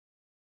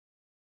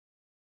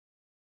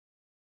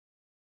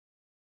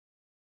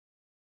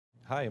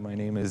Hi, my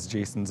name is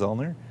Jason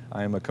Zollner.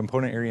 I am a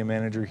component area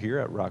manager here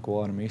at Rockwell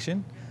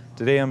Automation.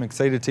 Today I'm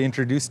excited to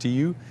introduce to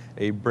you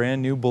a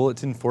brand new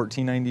Bulletin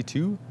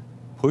 1492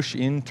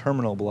 push-in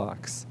terminal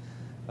blocks.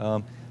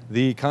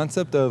 The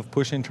concept of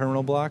push-in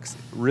terminal blocks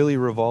really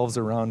revolves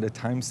around a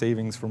time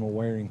savings from a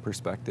wiring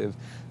perspective.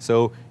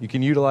 So you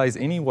can utilize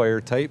any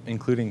wire type,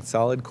 including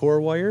solid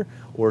core wire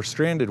or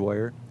stranded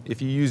wire.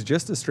 If you use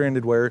just a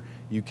stranded wire,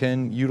 you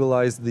can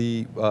utilize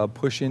the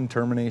push-in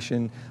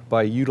termination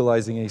by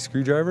utilizing a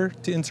screwdriver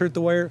to insert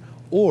the wire,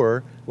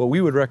 or what we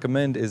would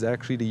recommend is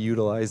actually to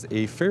utilize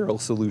a ferrule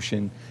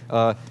solution.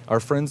 Our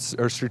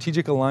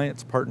strategic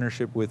alliance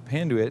partnership with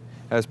Panduit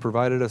has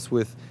provided us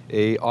with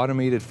a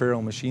automated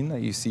ferrule machine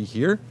that you see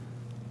here.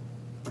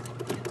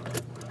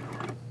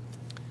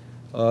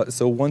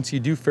 So once you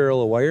do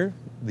ferrule a wire,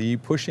 the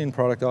push-in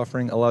product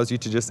offering allows you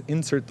to just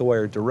insert the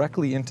wire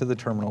directly into the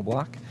terminal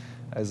block,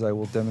 as I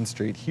will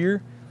demonstrate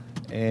here,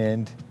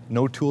 and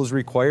no tools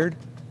required,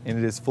 and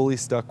it is fully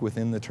stuck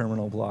within the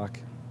terminal block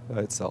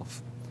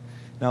itself.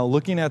 Now,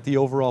 looking at the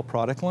overall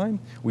product line,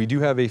 we do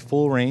have a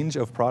full range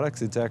of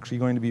products. It's actually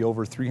going to be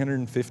over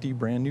 350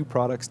 brand new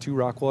products to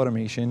Rockwell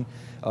Automation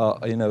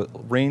in a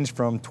range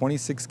from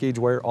 26 gauge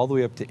wire all the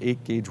way up to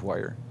 8 gauge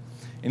wire.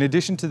 In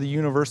addition to the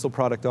universal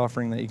product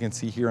offering that you can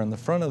see here on the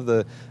front of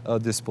the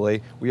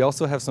display, we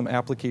also have some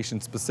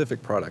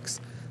application-specific products.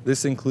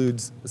 This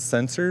includes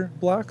sensor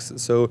blocks,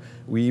 so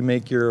we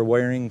make your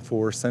wiring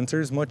for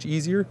sensors much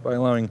easier by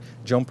allowing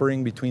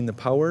jumpering between the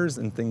powers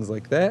and things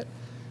like that.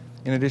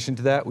 In addition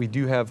to that, we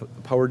do have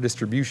power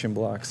distribution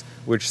blocks,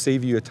 which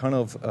save you a ton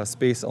of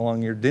space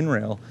along your DIN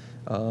rail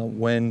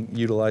when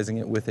utilizing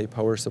it with a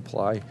power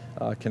supply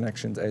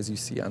connections, as you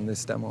see on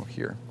this demo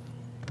here.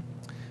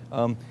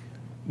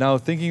 Now,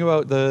 thinking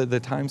about the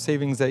time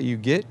savings that you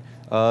get,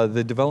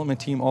 the development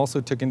team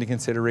also took into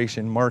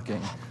consideration marking.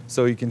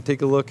 So you can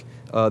take a look,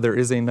 there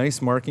is a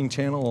nice marking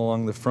channel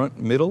along the front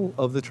middle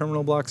of the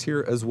terminal blocks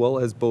here, as well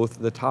as both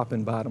the top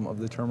and bottom of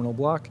the terminal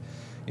block.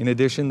 In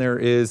addition, there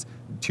is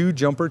 2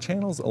 jumper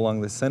channels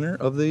along the center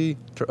of the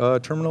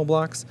terminal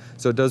blocks,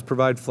 so it does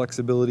provide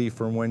flexibility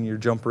for when you're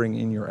jumpering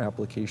in your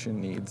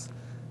application needs.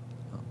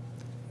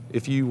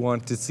 If you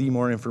want to see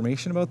more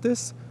information about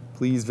this,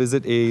 please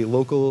visit a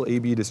local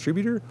AB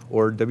distributor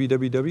or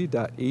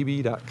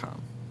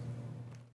www.ab.com.